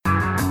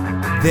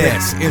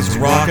This is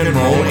Rock and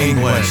Roll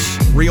English.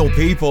 Real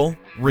people,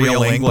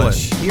 real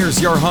English.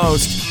 Here's your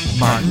host,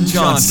 Martin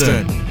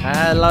Johnston.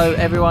 Hello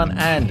everyone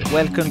and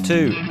welcome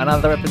to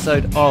another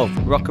episode of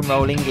Rock and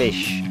Roll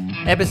English.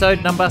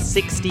 Episode number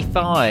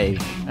 65.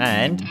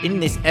 And in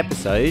this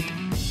episode,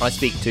 I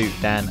speak to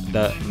Dan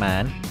the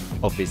Man,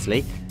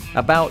 obviously,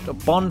 about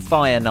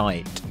Bonfire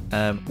Night.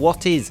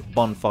 What is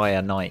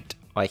Bonfire Night,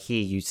 I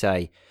hear you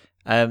say?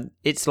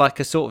 It's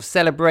like a sort of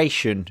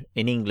celebration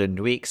in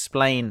England. We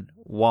explain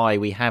why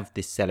we have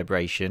this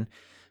celebration.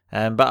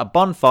 But a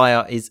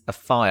bonfire is a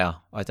fire.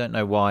 I don't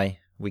know why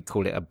we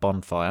call it a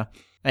bonfire.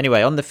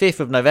 Anyway, on the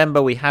 5th of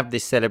November, we have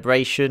this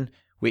celebration,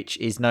 which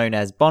is known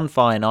as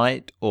Bonfire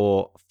Night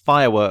or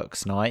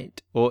Fireworks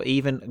Night or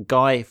even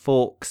Guy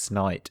Fawkes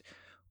Night.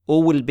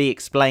 All will be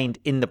explained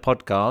in the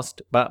podcast,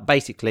 but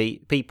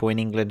basically people in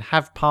England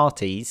have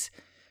parties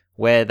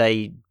where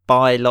they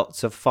buy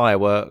lots of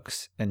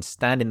fireworks and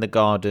stand in the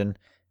garden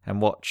and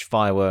watch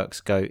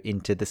fireworks go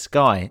into the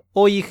sky.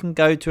 Or you can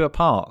go to a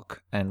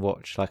park and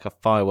watch like a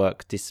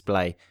firework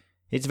display.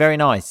 It's very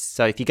nice.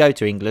 So if you go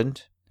to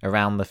England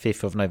around the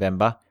 5th of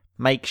November,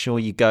 make sure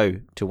you go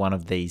to one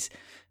of these.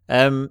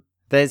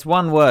 There's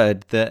one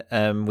word that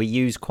we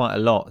use quite a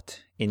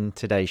lot in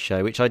today's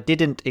show, which I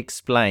didn't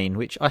explain,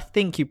 which I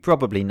think you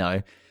probably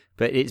know,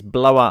 but it's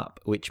blow up,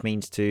 which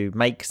means to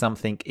make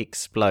something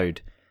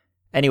explode.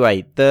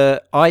 Anyway,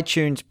 the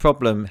iTunes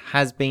problem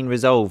has been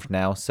resolved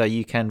now, so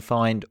you can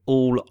find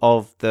all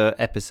of the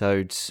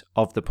episodes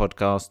of the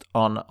podcast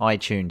on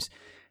iTunes.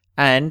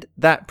 And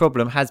that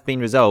problem has been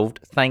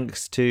resolved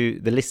thanks to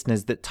the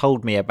listeners that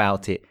told me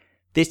about it.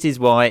 This is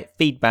why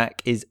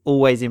feedback is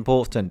always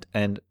important,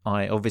 and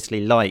I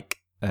obviously like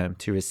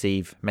to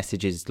receive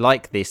messages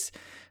like this.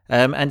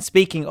 And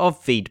speaking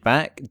of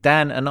feedback,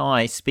 Dan and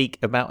I speak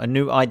about a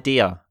new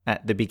idea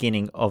at the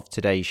beginning of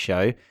today's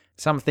show.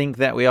 Something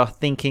that we are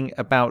thinking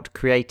about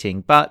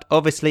creating, but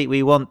obviously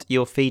we want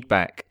your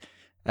feedback.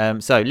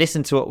 So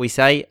listen to what we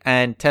say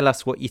and tell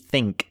us what you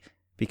think,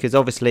 because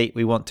obviously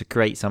we want to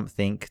create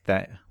something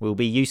that will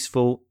be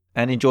useful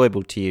and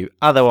enjoyable to you.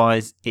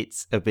 Otherwise,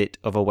 it's a bit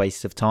of a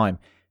waste of time.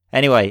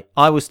 Anyway,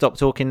 I will stop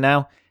talking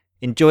now.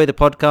 Enjoy the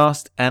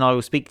podcast, and I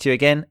will speak to you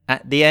again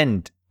at the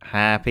end.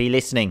 Happy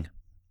listening.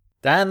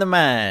 Dan the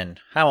Man,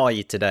 how are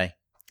you today?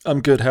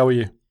 I'm good, how are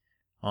you?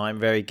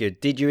 I'm very good.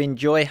 Did you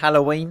enjoy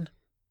Halloween?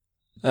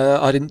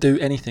 I didn't do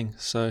anything,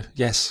 so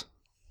yes.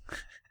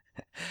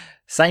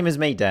 Same as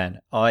me, Dan.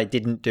 I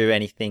didn't do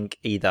anything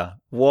either.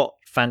 What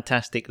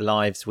fantastic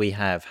lives we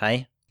have,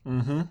 hey?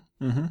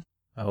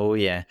 Oh,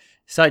 yeah.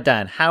 So,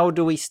 Dan, how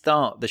do we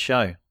start the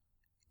show?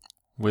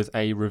 With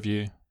a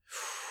review.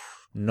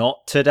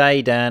 Not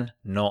today, Dan.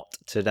 Not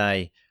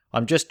today.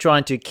 I'm just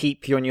trying to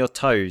keep you on your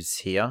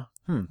toes here.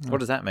 What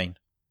does that mean?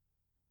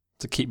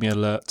 To keep me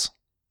alert.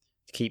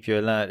 To keep you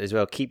alert as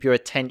well. Keep your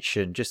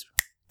attention. Just,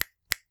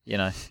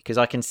 because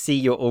I can see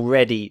you're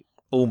already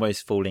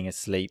almost falling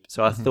asleep.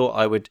 So I thought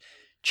I would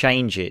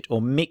change it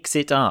or mix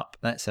it up.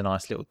 That's a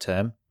nice little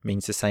term.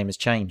 Means the same as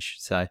change.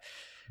 So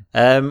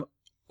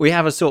we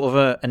have a sort of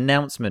an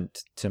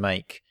announcement to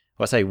make.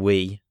 Well, I say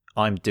we.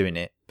 I'm doing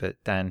it, but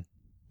Dan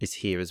is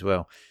here as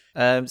well.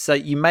 So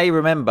you may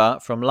remember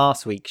from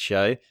last week's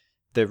show,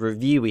 the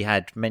review we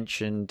had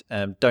mentioned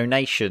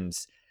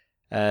donations.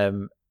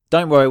 Don't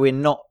worry, we're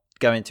not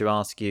going to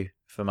ask you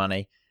for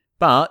money.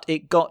 But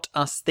it got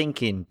us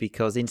thinking,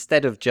 because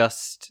instead of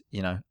just,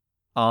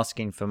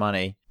 asking for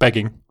money...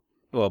 Begging.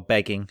 Well,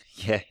 begging.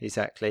 Yeah,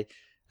 exactly.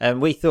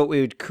 We thought we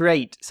would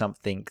create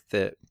something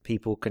that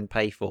people can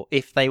pay for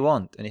if they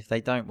want. And if they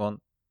don't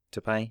want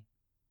to pay,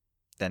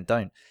 then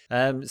don't.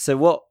 So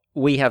what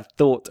we have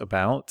thought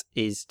about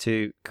is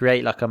to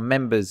create like a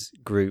members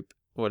group,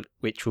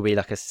 which will be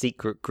like a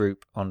secret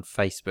group on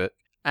Facebook.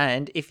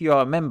 And if you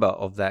are a member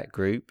of that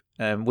group,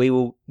 we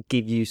will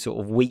give you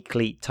sort of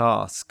weekly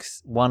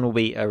tasks. One will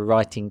be a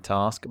writing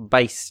task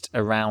based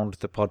around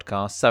the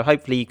podcast. So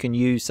hopefully you can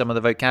use some of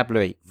the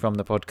vocabulary from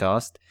the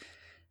podcast.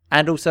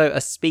 And also a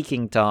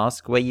speaking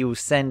task where you will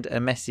send a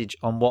message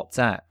on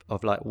WhatsApp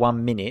of like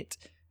 1 minute,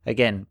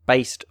 again,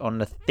 based on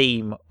the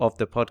theme of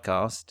the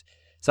podcast.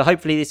 So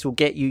hopefully this will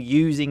get you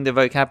using the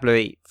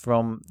vocabulary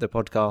from the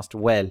podcast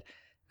well.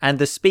 And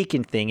the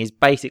speaking thing is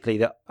basically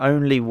the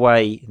only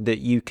way that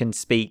you can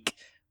speak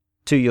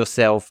to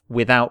yourself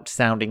without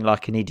sounding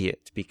like an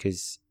idiot,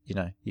 because,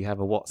 you have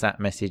a WhatsApp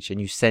message and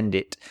you send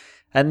it.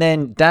 And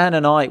then Dan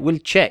and I will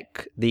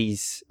check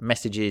these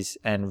messages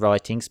and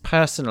writings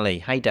personally.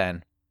 Hey,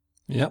 Dan.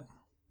 Yep.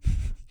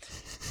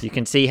 You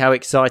can see how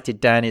excited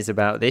Dan is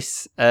about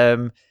this.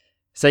 So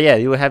yeah,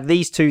 you will have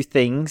these two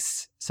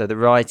things. So the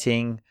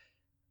writing,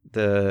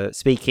 the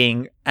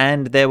speaking,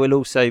 and there will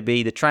also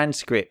be the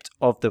transcript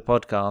of the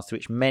podcast,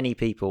 which many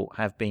people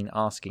have been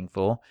asking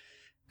for.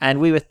 And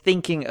we were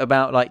thinking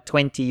about like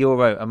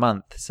 €20 a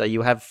month. So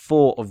you have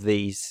 4 of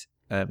these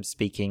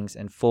speakings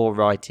and 4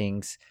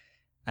 writings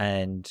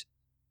and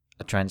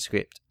a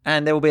transcript.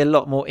 And there will be a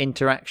lot more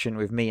interaction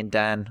with me and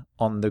Dan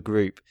on the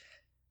group.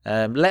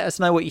 Let us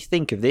know what you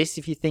think of this.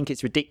 If you think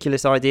it's a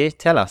ridiculous idea,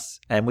 tell us,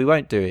 and we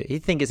won't do it. If you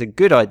think it's a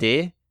good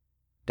idea,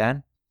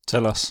 Dan?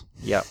 Tell us.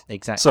 Yeah,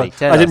 exactly. Sorry,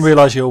 Tell I didn't us.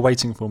 realise you were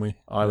waiting for me.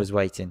 I was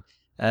waiting.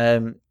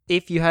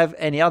 If you have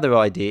any other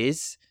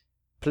ideas,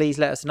 please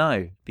let us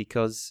know,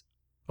 because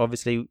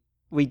obviously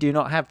we do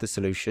not have the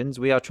solutions.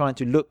 We are trying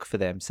to look for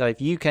them. So if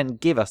you can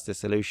give us the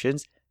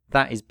solutions,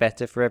 that is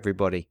better for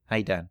everybody.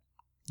 Hey, Dan.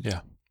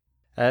 Yeah.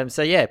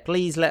 So yeah,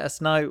 please let us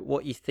know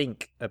what you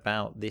think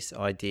about this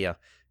idea.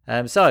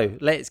 So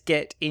let's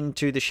get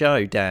into the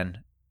show,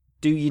 Dan.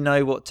 Do you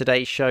know what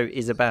today's show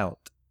is about?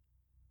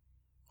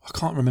 I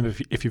can't remember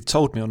if you've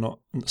told me or not,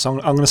 so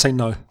I'm going to say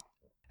no.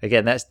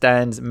 Again, that's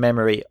Dan's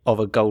memory of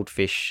a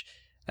goldfish.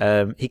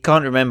 He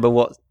can't remember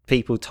what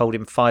people told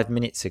him 5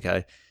 minutes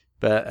ago,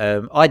 but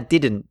I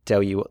didn't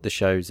tell you what the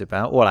show's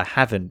about. Well, I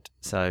haven't,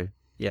 so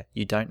yeah,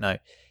 you don't know.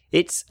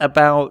 It's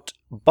about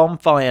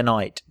Bonfire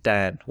Night,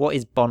 Dan. What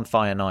is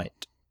Bonfire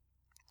Night?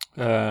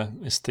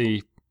 It's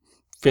the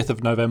 5th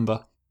of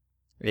November.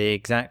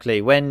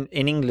 Exactly. When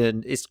in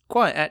England, it's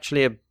quite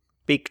actually a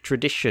big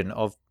tradition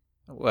of,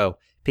 well,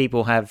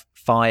 people have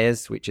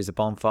fires, which is a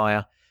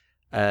bonfire,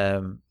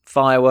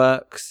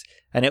 fireworks,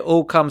 and it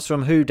all comes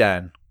from who,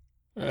 Dan?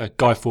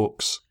 Guy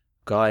Fawkes.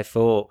 Guy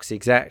Fawkes,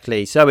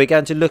 exactly. So we're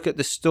going to look at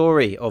the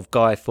story of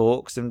Guy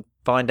Fawkes and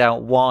find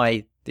out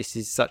why this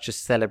is such a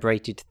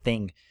celebrated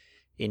thing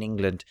in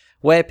England,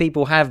 where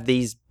people have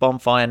these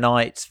bonfire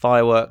nights,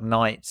 firework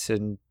nights,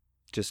 and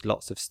just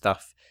lots of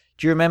stuff.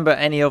 Do you remember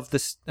any of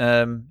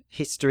the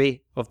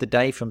history of the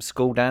day from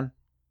school, Dan?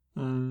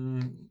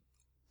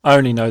 I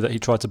only know that he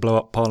tried to blow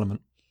up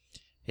Parliament.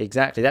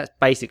 Exactly, that's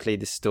basically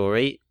the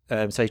story.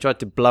 So he tried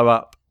to blow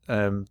up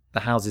the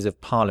Houses of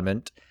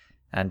Parliament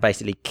and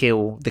basically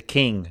kill the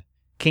king,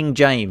 King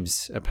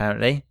James,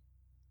 apparently.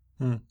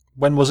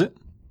 When was it?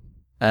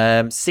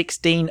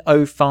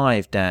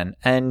 1605, Dan.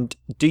 And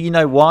do you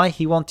know why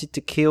he wanted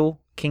to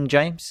kill King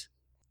James?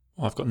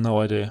 I've got no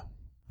idea.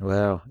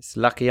 Well, it's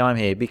lucky I'm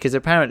here, because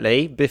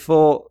apparently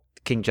before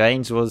King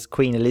James was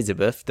Queen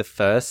Elizabeth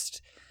I.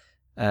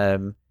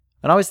 And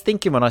I was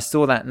thinking when I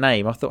saw that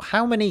name, I thought,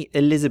 how many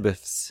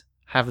Elizabeths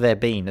have there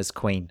been as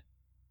queen?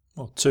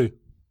 Well, 2.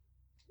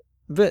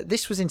 But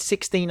this was in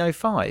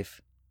 1605.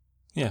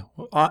 Yeah,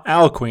 well,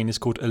 our queen is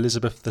called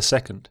Elizabeth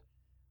II.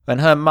 And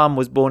her mum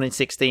was born in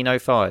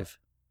 1605.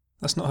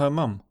 That's not her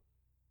mum.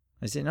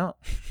 Is it not?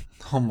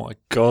 Oh my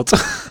God.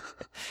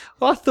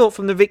 Well, I thought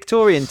from the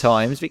Victorian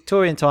times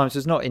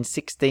was not in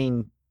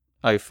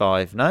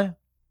 1605, no?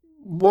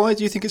 Why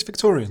do you think it's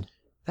Victorian?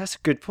 That's a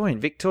good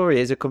point. Victoria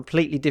is a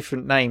completely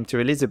different name to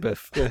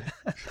Elizabeth. Yeah,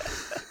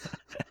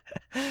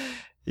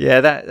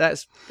 Yeah,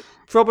 that's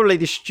probably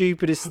the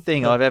stupidest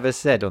thing I've ever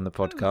said on the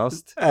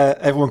podcast.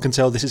 everyone can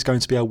tell this is going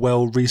to be a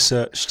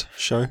well-researched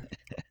show.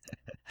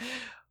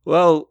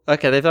 Well,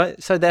 okay,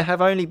 so there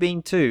have only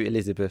been 2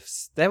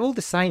 Elizabeths. They're all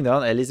the same,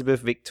 aren't they?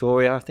 Elizabeth,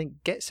 Victoria. I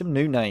think get some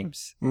new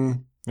names.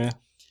 Yeah.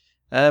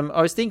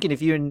 I was thinking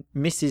if you and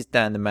Mrs.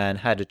 Dan the Man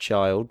had a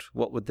child,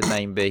 what would the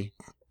name be?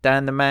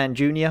 Dan the Man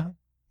Jr.?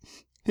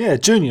 Yeah,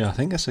 Junior, I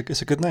think. It's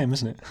a good name,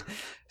 isn't it?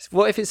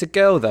 What if it's a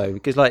girl, though?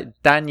 Because,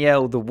 like,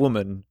 Danielle the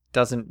woman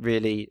doesn't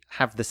really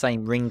have the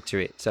same ring to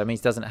it. So it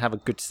means it doesn't have a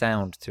good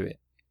sound to it.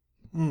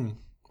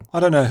 I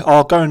don't know.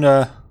 I'll go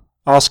and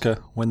ask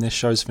her when this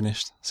show's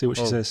finished. See what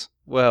she says.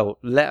 Well,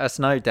 let us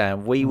know,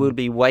 Dan. We will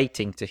be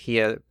waiting to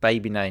hear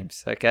baby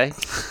names, okay?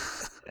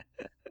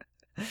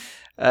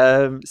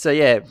 So,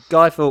 yeah,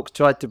 Guy Fawkes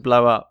tried to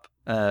blow up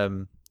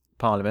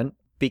Parliament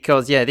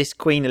because, yeah, this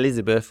Queen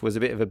Elizabeth was a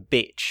bit of a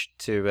bitch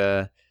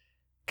to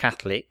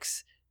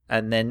Catholics.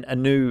 And then a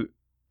new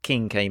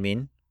king came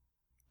in.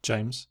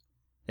 James.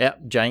 Yeah,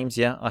 James,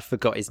 yeah. I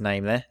forgot his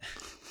name there.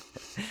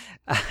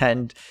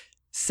 And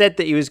said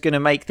that he was going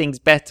to make things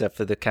better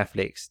for the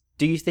Catholics.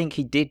 Do you think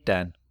he did,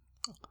 Dan?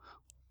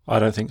 I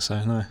don't think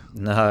so, no.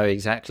 No,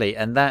 exactly.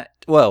 And that,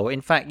 well,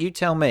 in fact, you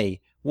tell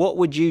me, what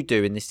would you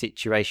do in this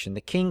situation?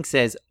 The king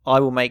says, I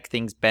will make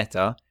things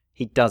better.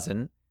 He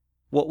doesn't.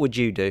 What would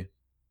you do?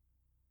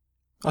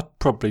 I'd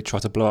probably try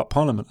to blow up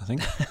Parliament, I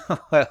think.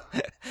 Well,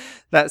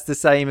 that's the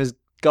same as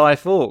Guy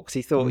Fawkes.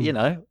 He thought, you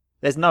know,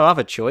 there's no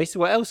other choice.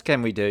 What else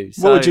can we do?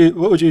 So,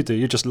 what would you do?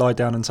 You'd just lie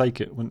down and take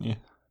it, wouldn't you?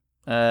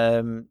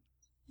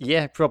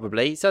 Yeah,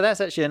 probably. So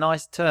that's actually a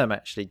nice term,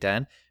 actually,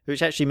 Dan,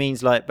 which actually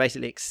means like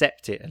basically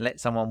accept it and let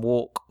someone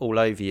walk all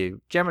over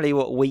you. Generally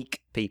what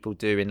weak people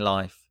do in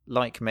life,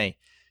 like me.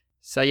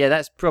 So yeah,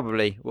 that's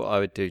probably what I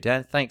would do,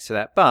 Dan. Thanks for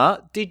that.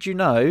 But did you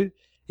know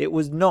it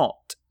was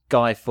not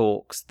Guy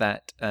Fawkes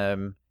that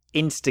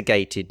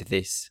instigated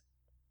this?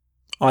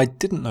 I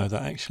didn't know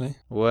that, actually.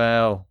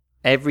 Well,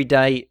 every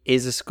day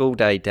is a school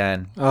day,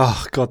 Dan.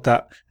 Oh, God,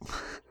 that...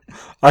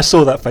 I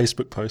saw that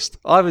Facebook post.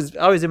 I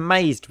was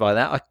amazed by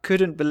that. I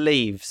couldn't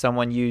believe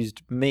someone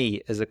used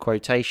me as a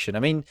quotation. I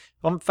mean,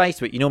 on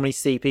Facebook, you normally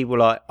see people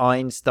like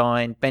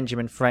Einstein,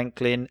 Benjamin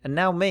Franklin, and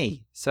now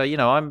me. So, you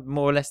know, I'm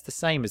more or less the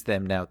same as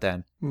them now,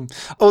 Dan.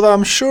 Although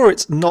I'm sure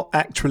it's not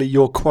actually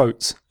your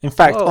quote. In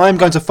fact, I'm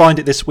going to find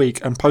it this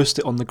week and post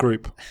it on the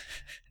group.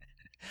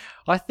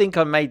 I think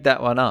I made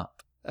that one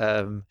up.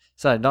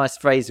 So nice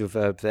phrasal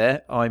verb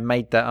there. I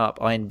made that up.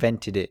 I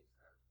invented it.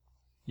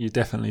 You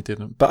definitely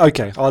didn't. But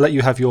okay, I'll let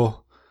you have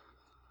your,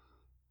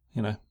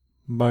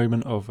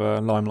 moment of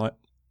limelight.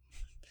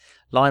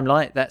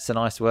 Limelight, that's a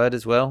nice word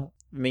as well.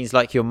 It means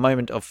like your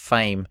moment of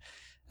fame.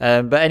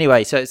 But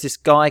anyway, so it's this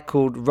guy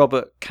called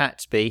Robert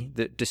Catesby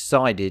that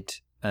decided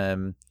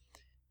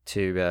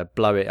to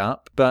blow it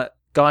up. But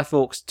Guy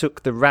Fawkes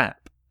took the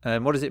rap.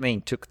 What does it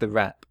mean, took the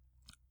rap?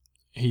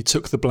 He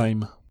took the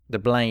blame. The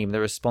blame, the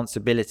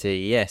responsibility,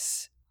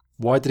 yes.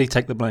 Why did he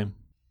take the blame?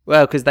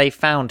 Well, because they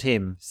found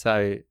him.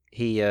 So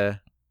he,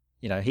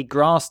 he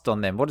grasped on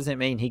them. What does it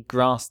mean? He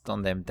grasped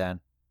on them, Dan.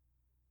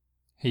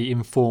 He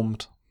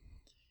informed.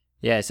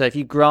 Yeah, so if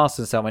you grasp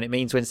on someone, it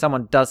means when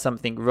someone does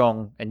something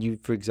wrong and you,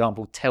 for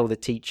example, tell the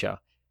teacher,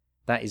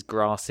 that is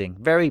grasping.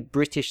 Very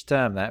British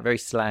term, that. Very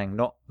slang,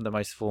 not the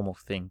most formal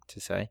thing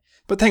to say.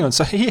 But hang on,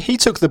 so he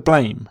took the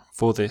blame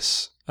for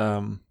this.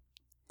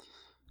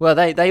 Well,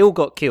 they all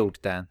got killed,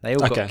 Dan. They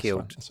all got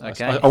killed.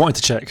 Okay. I wanted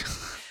to check.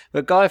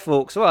 But Guy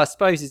Fawkes, well, I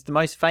suppose is the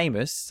most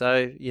famous,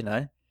 so,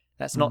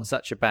 that's not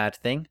such a bad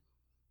thing.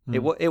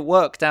 It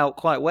worked out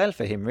quite well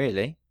for him,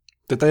 really.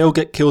 Did they all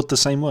get killed the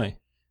same way?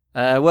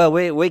 Well,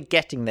 we're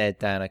getting there,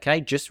 Dan, okay?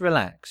 Just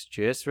relax,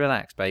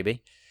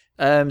 baby.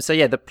 So,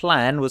 yeah, the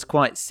plan was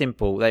quite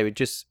simple. They would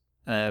just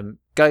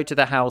go to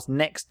the house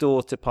next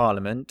door to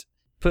Parliament,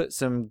 put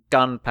some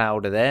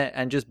gunpowder there,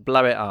 and just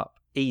blow it up.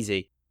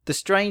 Easy. The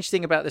strange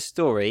thing about the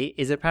story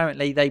is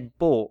apparently they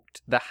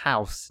bought the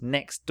house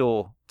next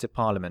door to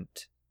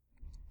Parliament.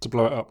 To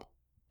blow it up?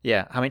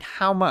 Yeah. I mean,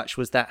 how much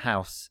was that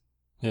house?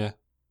 Yeah.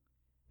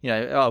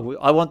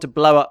 I want to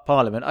blow up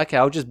Parliament. Okay,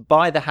 I'll just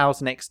buy the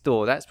house next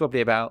door. That's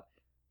probably about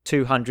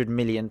 £200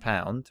 million.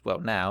 Well,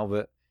 now,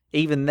 but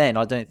even then,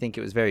 I don't think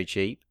it was very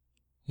cheap.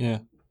 Yeah.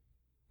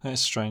 That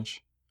is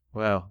strange.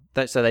 Well,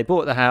 so they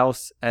bought the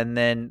house and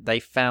then they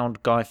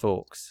found Guy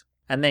Fawkes.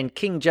 And then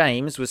King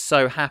James was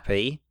so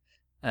happy,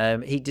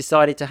 he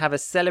decided to have a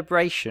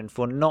celebration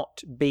for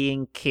not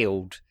being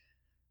killed.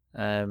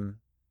 So,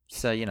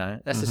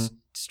 that's a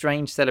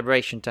strange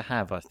celebration to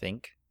have, I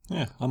think.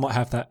 Yeah, I might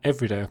have that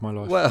every day of my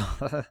life.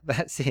 Well,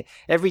 that's it.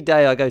 Every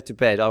day I go to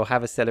bed, I'll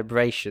have a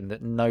celebration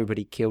that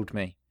nobody killed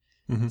me.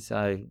 Mm-hmm.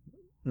 So,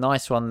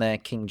 nice one there,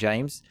 King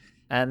James.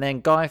 And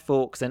then Guy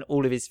Fawkes and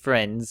all of his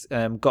friends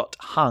got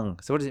hung.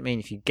 So what does it mean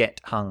if you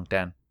get hung,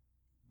 Dan?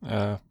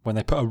 When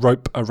they put a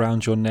rope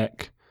around your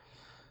neck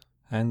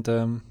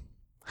and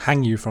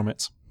hang you from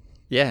it.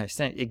 Yeah,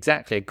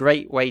 exactly. A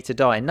great way to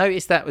die.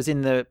 Notice that was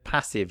in the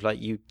passive,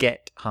 like you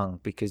get hung,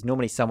 because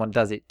normally someone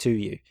does it to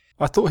you.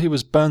 I thought he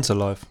was burnt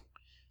alive.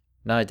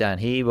 No, Dan,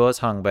 he was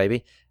hung,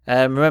 baby.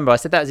 Remember, I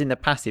said that was in the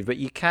passive, but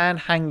you can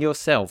hang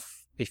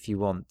yourself if you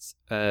want.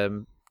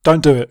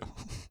 Don't do it.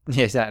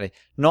 Yeah, exactly.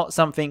 Not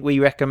something we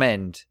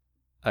recommend.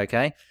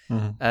 Okay?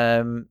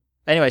 Mm-hmm.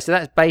 Anyway, so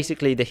that's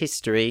basically the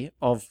history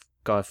of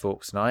Guy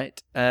Fawkes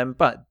Night.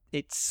 But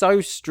it's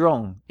so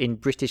strong in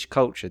British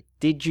culture.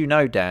 Did you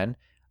know, Dan,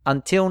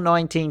 until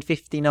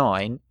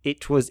 1959,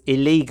 it was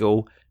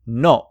illegal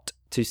not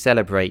to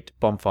celebrate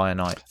Bonfire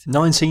Night.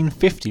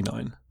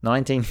 1959?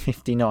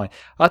 1959.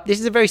 This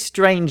is a very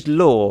strange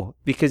law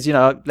because,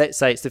 let's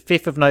say it's the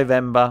 5th of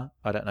November,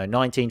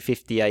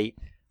 1958.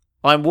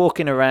 I'm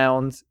walking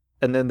around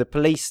and then the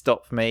police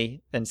stop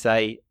me and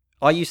say,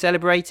 "Are you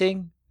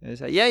celebrating?" And I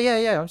say,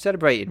 yeah, I'm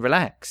celebrating.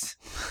 Relax.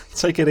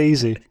 Take it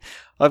easy.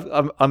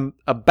 I'm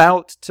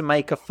about to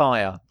make a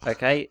fire,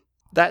 okay?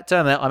 That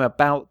term that I'm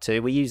about to,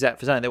 we use that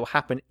for something that will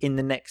happen in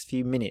the next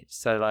few minutes.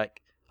 So,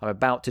 like, I'm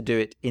about to do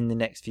it in the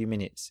next few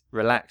minutes.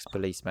 Relax,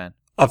 policeman.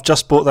 I've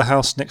just bought the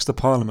house next to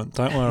Parliament.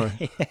 Don't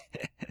worry.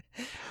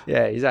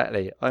 Yeah,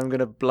 exactly. I'm going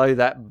to blow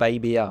that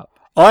baby up.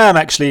 I am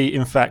actually,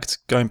 in fact,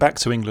 going back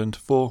to England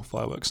for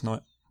Fireworks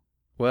Night.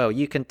 Well,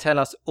 you can tell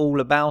us all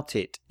about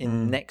it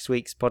in next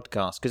week's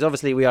podcast, because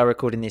obviously we are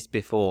recording this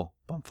before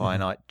Bonfire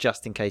Night,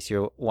 just in case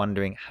you're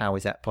wondering how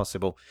is that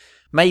possible.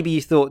 Maybe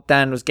you thought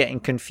Dan was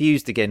getting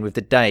confused again with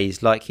the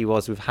days like he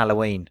was with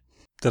Halloween.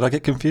 Did I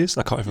get confused?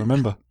 I can't even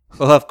remember.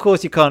 Well, of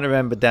course you can't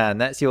remember, Dan.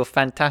 That's your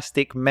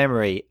fantastic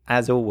memory,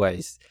 as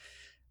always.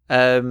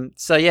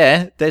 So,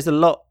 yeah, there's a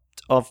lot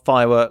of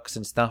fireworks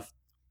and stuff.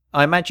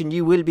 I imagine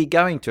you will be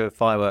going to a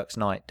fireworks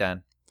night,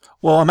 Dan.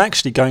 Well, I'm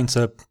actually going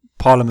to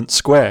Parliament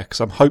Square because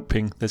I'm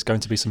hoping there's going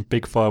to be some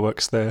big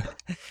fireworks there.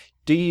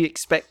 Do you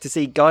expect to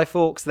see Guy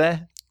Fawkes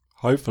there?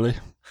 Hopefully.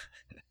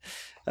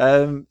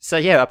 So,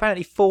 yeah,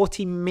 apparently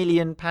 £40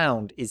 million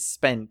is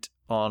spent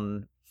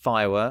on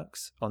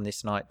fireworks on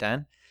this night,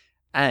 Dan.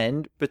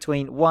 And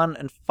between 100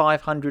 and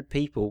 500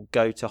 people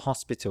go to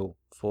hospital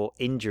for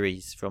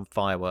injuries from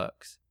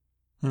fireworks.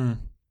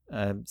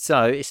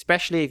 So,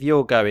 especially if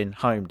you're going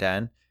home,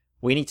 Dan,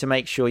 we need to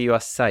make sure you are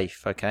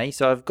safe, okay?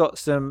 So I've got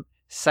some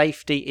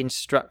safety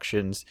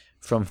instructions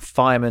from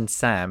Fireman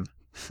Sam,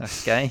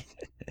 okay?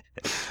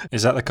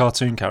 Is that the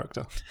cartoon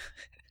character?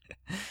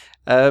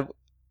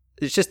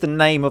 It's just the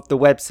name of the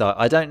website.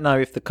 I don't know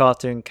if the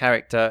cartoon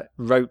character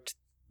wrote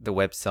the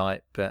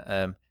website,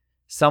 but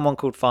someone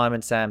called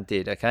Fireman Sam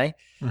did, okay?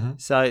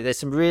 So there's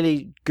some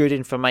really good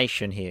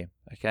information here,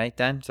 Okay,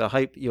 Dan? So I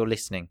hope you're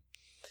listening.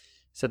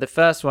 So the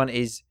first one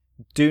is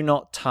do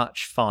not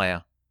touch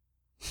fire.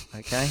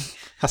 Okay?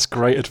 That's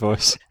great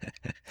advice.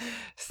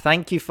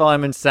 Thank you,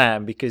 Fireman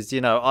Sam, because,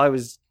 I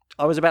was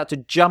about to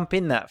jump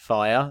in that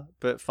fire,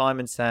 but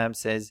Fireman Sam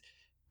says,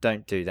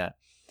 don't do that.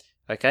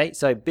 Okay,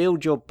 so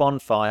build your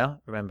bonfire.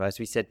 Remember, as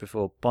we said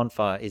before,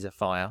 bonfire is a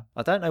fire.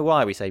 I don't know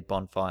why we say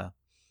bonfire.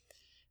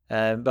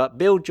 But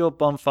build your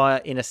bonfire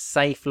in a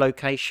safe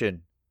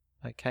location.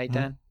 Okay,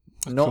 Dan?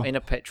 Not cool. in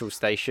a petrol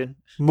station.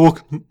 More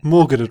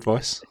good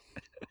advice.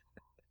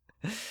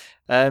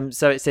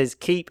 So it says,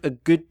 keep a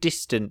good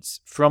distance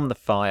from the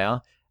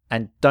fire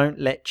and don't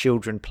let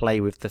children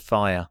play with the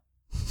fire.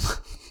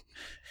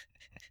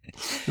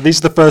 These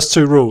are the first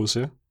two rules,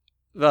 yeah?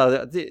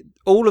 Well,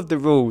 all of the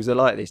rules are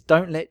like this.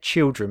 Don't let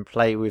children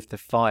play with the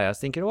fire. I was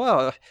thinking,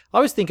 well, I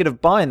was thinking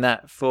of buying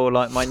that for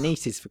like my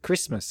nieces for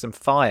Christmas, some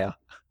fire.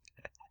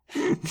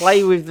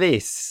 Play with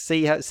this.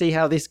 See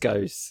how this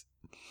goes.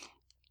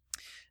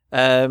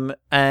 And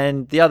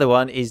the other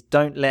one is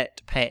don't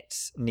let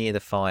pets near the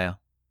fire.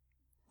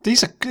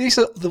 This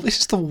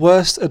is the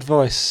worst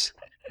advice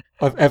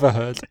I've ever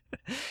heard.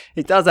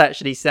 It does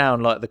actually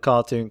sound like the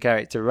cartoon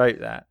character wrote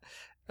that.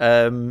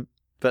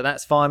 But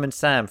that's Fireman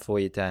Sam for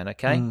you, Dan,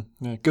 okay?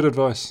 Yeah, good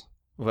advice.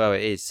 Well,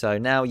 it is. So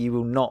now you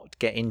will not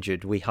get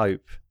injured, we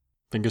hope.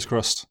 Fingers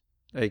crossed.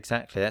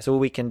 Exactly. That's all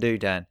we can do,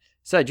 Dan.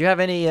 So do you have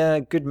any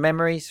good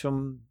memories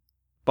from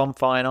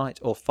Bonfire Night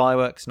or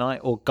Fireworks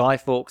Night or Guy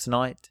Fawkes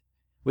Night?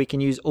 We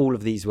can use all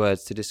of these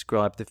words to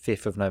describe the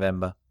 5th of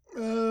November.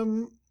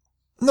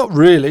 Not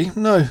really,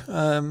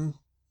 no.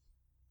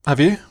 Have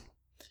you?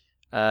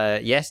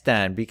 Yes,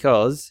 Dan,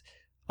 because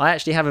I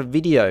actually have a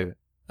video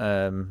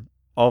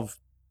of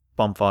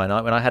Bonfire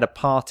Night when I had a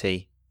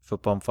party for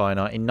Bonfire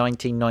Night in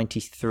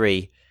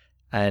 1993.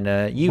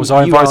 And you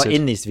are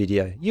in this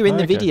video. You're in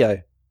the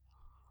video.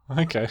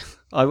 Okay.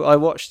 I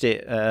watched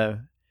it a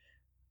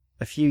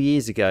few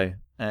years ago,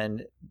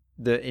 and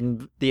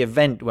the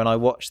event when I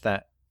watched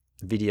that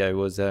video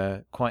was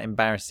quite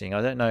embarrassing.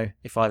 I don't know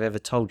if I've ever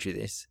told you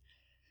this,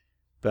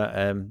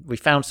 but we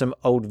found some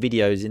old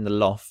videos in the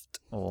loft,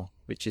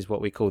 which is what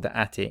we call the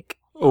attic.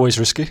 Always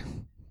risky.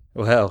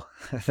 Well,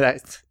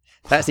 that's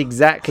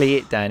exactly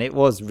it, Dan. It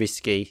was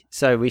risky.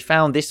 So we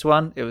found this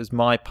one. It was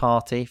my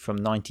party from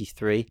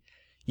 93.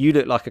 You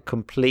look like a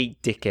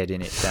complete dickhead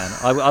in it, Dan.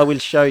 I will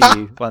show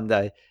you one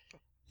day.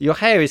 Your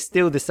hair is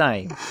still the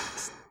same.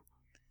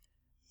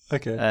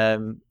 Okay.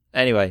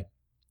 Anyway,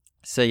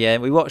 so yeah,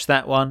 we watched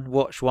that one.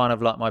 Watched one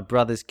of like my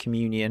brother's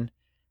communion,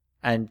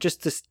 and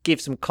just to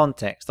give some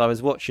context, I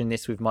was watching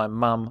this with my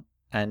mum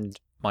and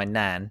my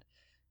nan,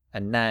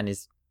 and nan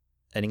is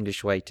an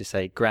English way to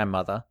say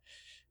grandmother.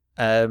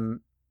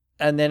 And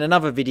then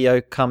another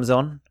video comes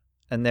on,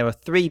 and there were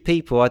 3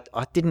 people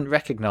I didn't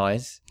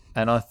recognise,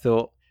 and I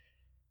thought,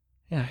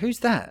 yeah, who's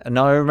that? And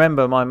I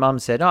remember my mum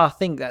said, I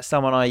think that's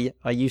someone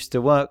I used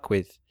to work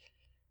with.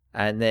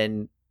 And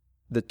then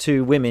the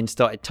 2 women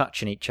started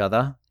touching each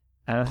other.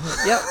 And I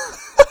thought,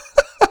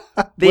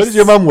 yep. Where did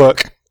your mum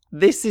work?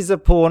 This is a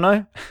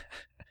porno.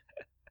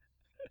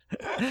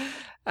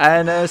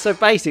 And so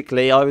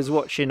basically I was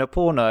watching a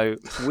porno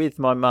with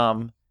my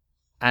mum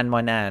and my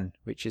nan,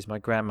 which is my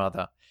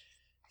grandmother.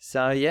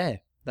 So yeah.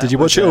 Did you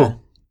watch it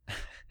all?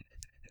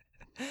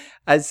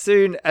 As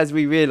soon as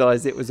we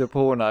realised it was a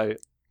porno,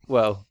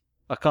 well,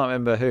 I can't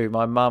remember who,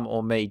 my mum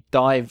or me,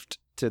 dived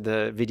to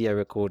the video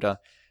recorder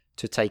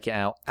to take it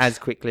out as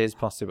quickly as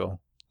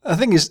possible. The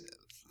thing is,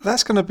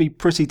 that's going to be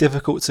pretty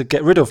difficult to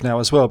get rid of now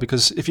as well,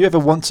 because if you ever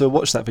want to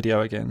watch that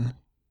video again,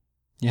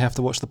 you have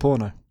to watch the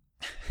porno.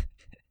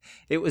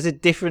 It was a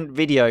different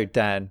video,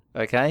 Dan,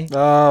 okay?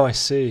 Oh, I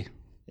see.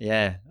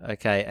 Yeah,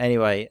 okay.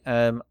 Anyway,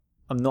 I'm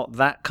not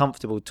that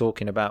comfortable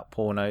talking about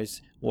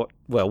pornos,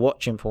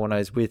 watching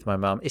pornos with my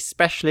mum,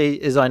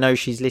 especially as I know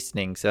she's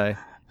listening, so...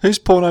 Whose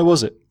porno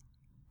was it?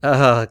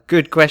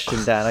 Good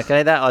question, Dan.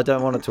 Okay, that I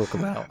don't want to talk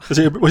about. Was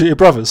it your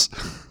brother's?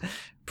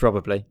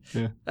 Probably.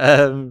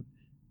 Yeah.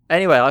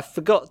 Anyway, I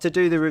forgot to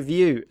do the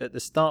review at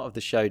the start of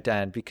the show,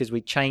 Dan, because we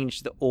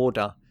changed the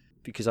order.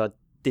 Because I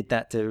did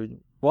that to...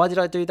 Why did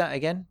I do that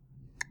again?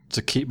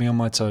 To keep me on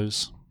my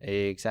toes.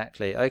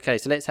 Exactly. Okay,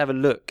 so let's have a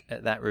look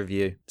at that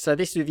review. So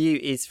this review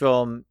is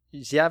from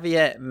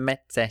Javier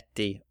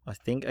Mezzetti, I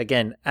think.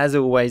 Again, as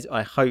always,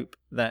 I hope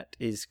that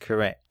is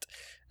correct.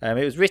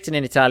 It was written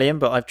in Italian,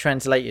 but I've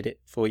translated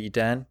it for you,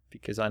 Dan,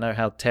 because I know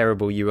how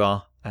terrible you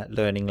are at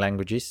learning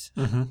languages.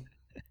 Mm-hmm.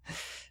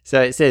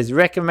 So it says,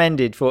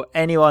 recommended for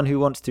anyone who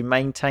wants to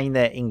maintain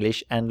their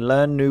English and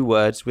learn new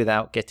words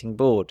without getting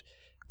bored.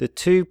 The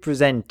 2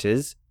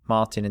 presenters,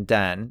 Martin and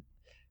Dan,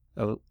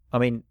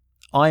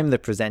 I'm the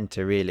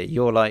presenter, really.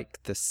 You're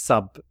like the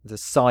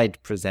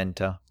side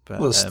presenter.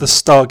 But, well, it's the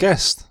star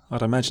guest.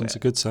 I'd imagine it's a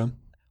good term.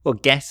 Well,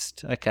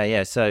 guest. Okay,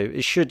 yeah. So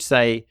it should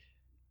say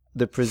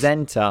the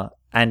presenter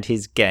and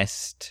his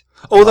guest.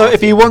 Although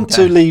if you want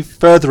to leave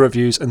further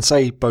reviews and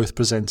say both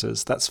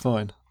presenters, that's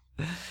fine.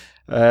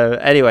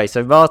 Anyway,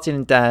 so Martin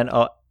and Dan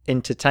are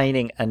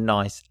entertaining and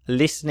nice.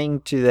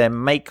 Listening to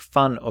them make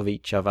fun of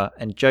each other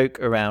and joke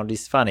around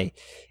is funny.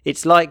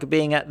 It's like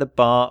being at the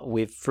bar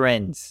with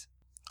friends.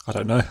 I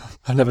don't know.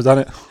 I've never done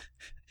it.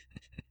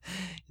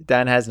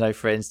 Dan has no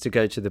friends to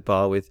go to the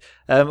bar with.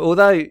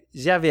 Although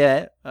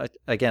Xavier,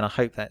 again, I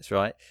hope that's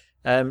right,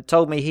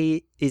 told me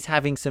he is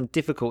having some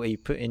difficulty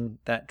putting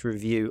that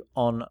review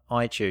on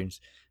iTunes.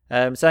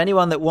 So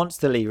anyone that wants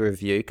to leave a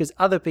review, because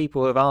other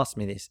people have asked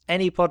me this,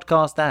 any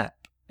podcast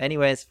app,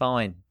 anywhere's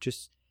fine.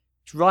 Just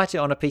write it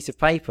on a piece of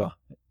paper.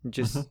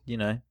 Just,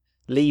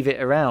 leave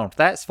it around.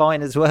 That's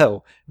fine as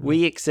well.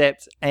 We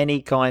accept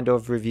any kind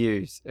of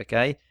reviews,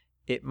 okay?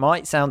 It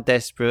might sound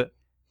desperate,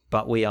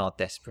 but we are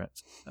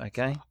desperate,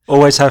 okay?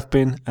 Always have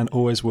been and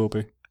always will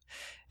be.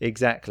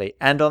 Exactly.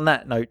 And on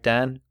that note,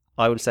 Dan,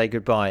 I will say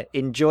goodbye.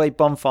 Enjoy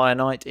Bonfire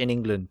Night in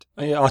England.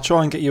 Yeah, I'll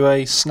try and get you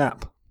a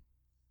snap.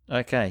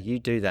 Okay, you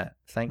do that.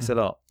 Thanks a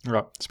lot.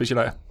 Right, speak to you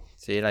later.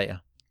 See you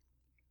later.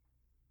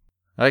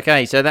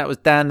 Okay, so that was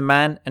Dan the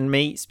Man and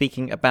me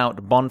speaking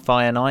about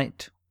Bonfire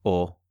Night,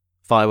 or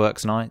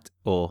Fireworks Night,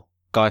 or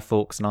Guy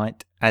Fawkes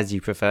Night, as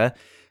you prefer.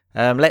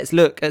 Let's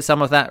look at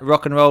some of that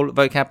rock and roll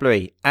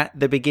vocabulary. At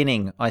the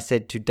beginning, I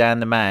said to Dan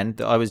the Man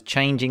that I was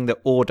changing the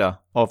order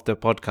of the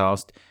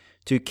podcast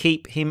to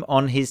keep him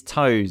on his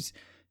toes.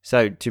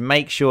 So to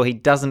make sure he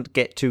doesn't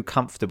get too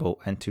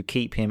comfortable and to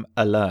keep him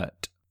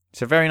alert.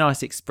 It's a very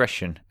nice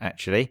expression,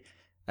 actually.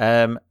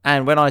 And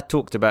when I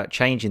talked about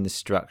changing the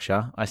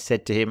structure, I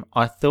said to him,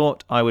 I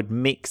thought I would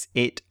mix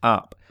it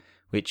up,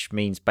 which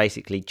means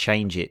basically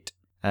change it.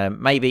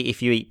 Maybe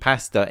if you eat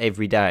pasta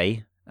every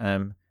day,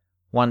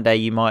 one day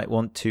you might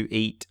want to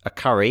eat a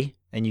curry,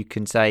 and you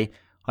can say,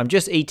 I'm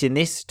just eating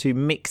this to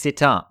mix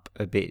it up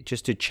a bit,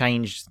 just to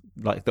change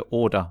like the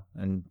order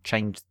and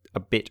change a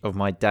bit of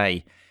my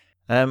day.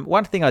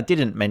 One thing I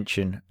didn't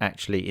mention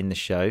actually in the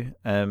show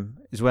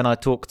is when I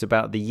talked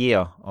about the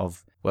year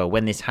of,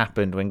 when this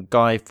happened, when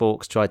Guy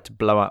Fawkes tried to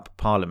blow up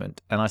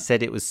Parliament, and I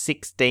said it was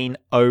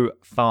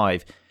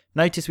 1605.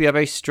 Notice we are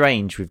very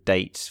strange with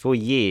dates. For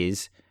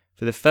years,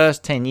 for the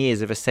first 10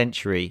 years of a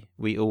century,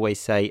 we always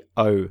say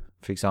O,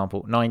 for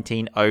example,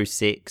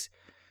 1906,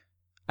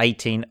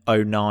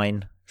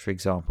 1809, for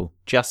example,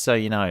 just so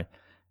you know.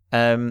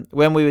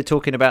 When we were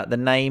talking about the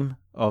name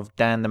of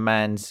Dan the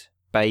Man's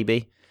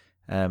baby,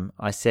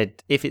 I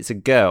said if it's a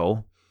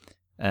girl,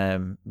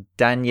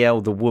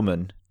 Danielle the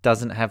woman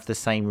doesn't have the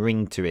same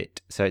ring to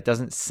it, so it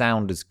doesn't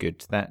sound as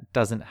good. That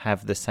doesn't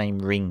have the same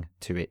ring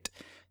to it.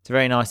 It's a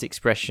very nice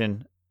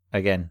expression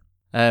again.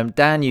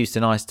 Dan used a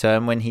nice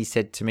term when he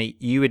said to me,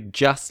 you would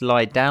just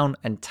lie down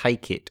and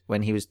take it,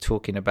 when he was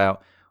talking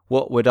about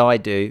what would I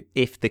do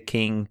if the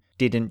king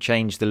didn't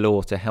change the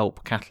law to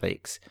help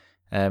Catholics.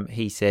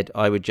 He said,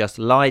 I would just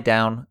lie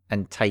down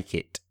and take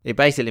it. It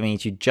basically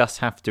means you just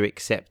have to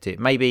accept it.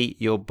 Maybe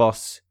your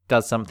boss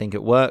does something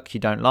at work you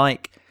don't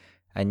like,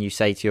 and you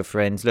say to your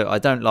friends, look, I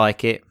don't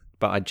like it,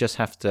 but I just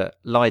have to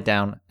lie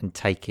down and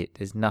take it.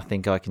 There's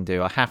nothing I can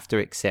do. I have to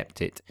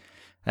accept it.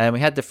 We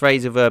had the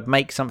phrasal verb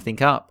make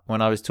something up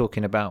when I was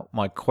talking about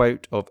my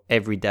quote of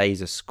every day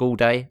is a school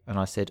day, and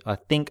I said, I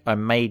think I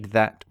made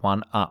that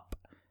one up,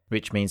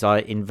 which means I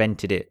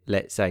invented it,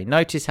 let's say.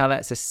 Notice how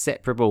that's a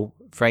separable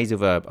phrasal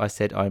verb. I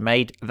said, I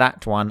made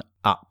that one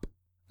up.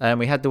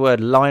 We had the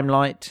word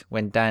limelight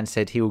when Dan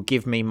said he will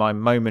give me my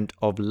moment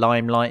of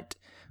limelight,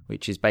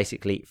 which is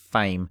basically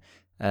fame.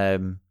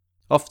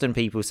 Often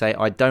people say,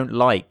 I don't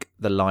like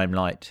the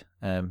limelight.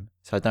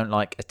 So I don't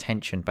like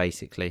attention,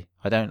 basically.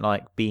 I don't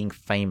like being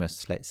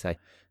famous, let's say.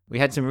 We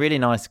had some really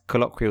nice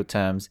colloquial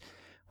terms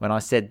when I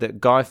said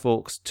that Guy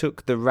Fawkes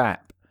took the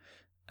rap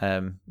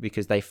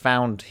because they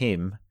found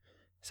him.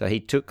 So he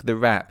took the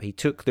rap, he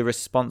took the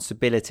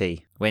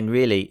responsibility, when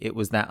really it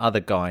was that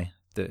other guy,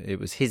 that it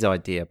was his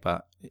idea,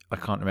 but I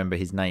can't remember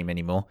his name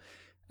anymore.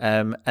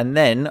 And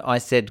then I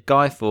said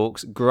Guy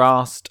Fawkes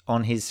grassed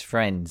on his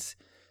friends.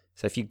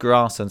 So if you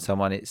grass on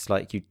someone, it's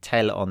like you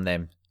tell on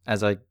them.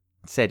 As I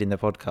said in the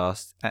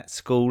podcast, at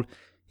school,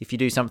 if you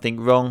do something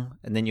wrong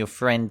and then your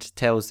friend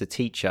tells the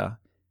teacher,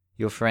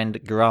 your friend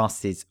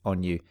grasses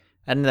on you.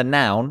 And the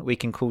noun, we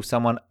can call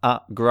someone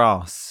a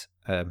grass.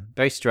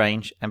 Very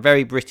strange and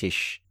very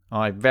British.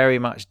 I very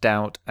much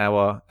doubt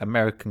our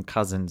American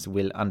cousins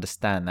will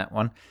understand that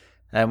one.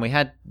 We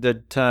had the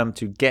term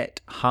to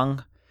get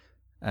hung,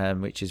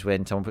 which is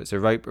when someone puts a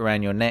rope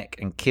around your neck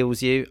and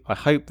kills you. I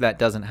hope that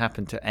doesn't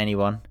happen to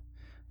anyone,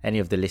 any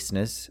of the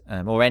listeners,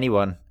 or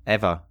anyone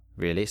ever,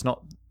 really. It's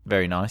not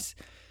very nice.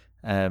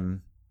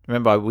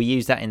 Remember, we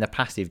use that in the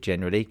passive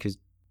generally because,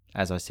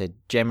 as I said,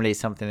 generally it's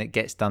something that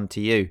gets done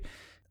to you.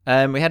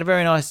 We had a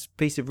very nice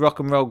piece of rock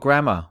and roll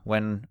grammar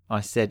when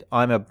I said,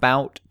 I'm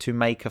about to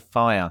make a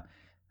fire.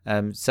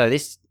 So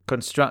this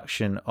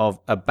construction of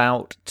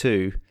about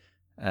to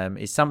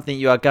is something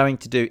you are going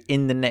to do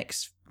in the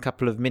next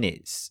couple of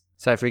minutes.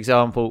 So, for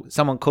example,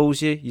 someone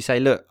calls you, you say,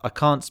 look, I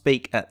can't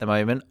speak at the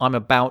moment. I'm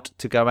about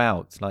to go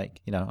out.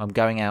 Like, I'm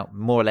going out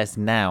more or less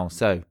now.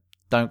 So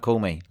don't call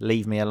me.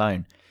 Leave me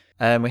alone.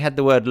 We had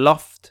the word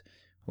loft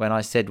when I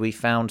said we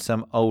found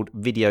some old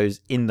videos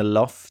in the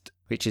loft.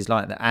 which is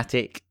like the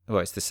attic. Well,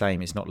 it's the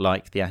same. It's not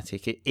like the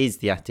attic. It is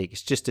the attic.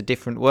 It's just a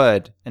different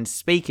word. And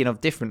speaking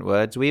of different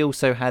words, we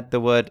also had the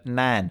word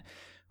nan,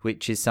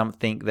 which is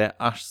something that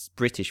us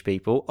British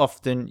people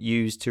often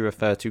use to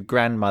refer to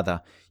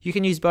grandmother. You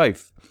can use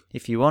both.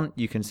 If you want,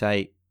 you can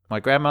say my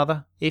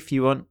grandmother. If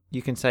you want,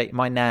 you can say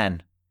my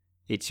nan.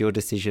 It's your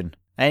decision.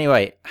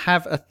 Anyway,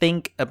 have a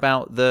think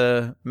about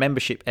the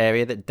membership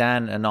area that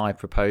Dan and I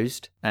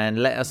proposed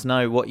and let us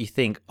know what you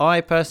think.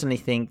 I personally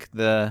think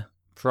the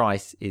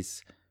price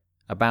is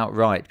about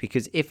right,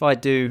 because if I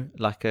do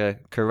like a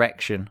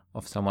correction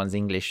of someone's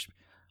English,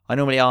 I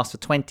normally ask for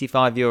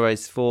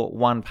 €25 for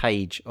 1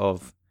 page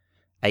of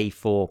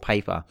A4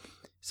 paper.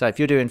 So if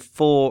you're doing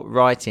 4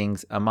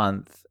 writings a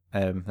month,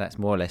 that's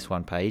more or less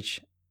 1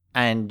 page,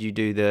 and you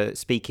do the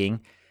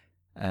speaking,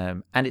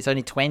 and it's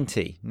only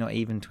 20, not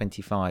even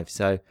 25.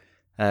 So,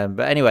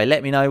 but anyway,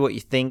 let me know what you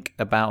think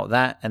about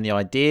that and the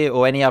idea,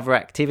 or any other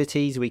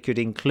activities we could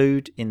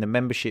include in the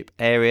membership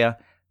area.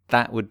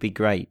 That would be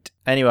great.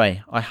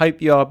 Anyway, I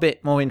hope you are a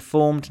bit more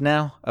informed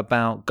now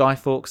about Guy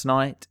Fawkes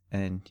Night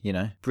and,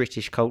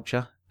 British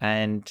culture.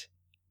 And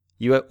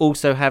you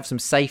also have some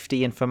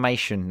safety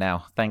information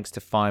now, thanks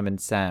to Fireman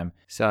Sam.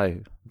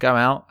 So go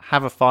out,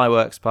 have a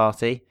fireworks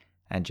party,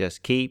 and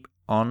just keep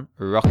on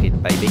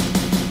rocking, baby.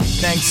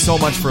 Thanks so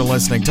much for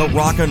listening to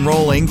Rock and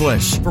Roll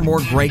English. For more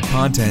great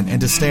content and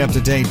to stay up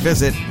to date,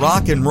 visit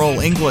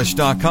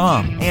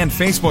rockandrollenglish.com and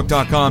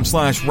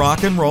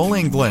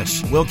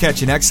facebook.com/rockandrollenglish. We'll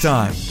catch you next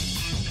time.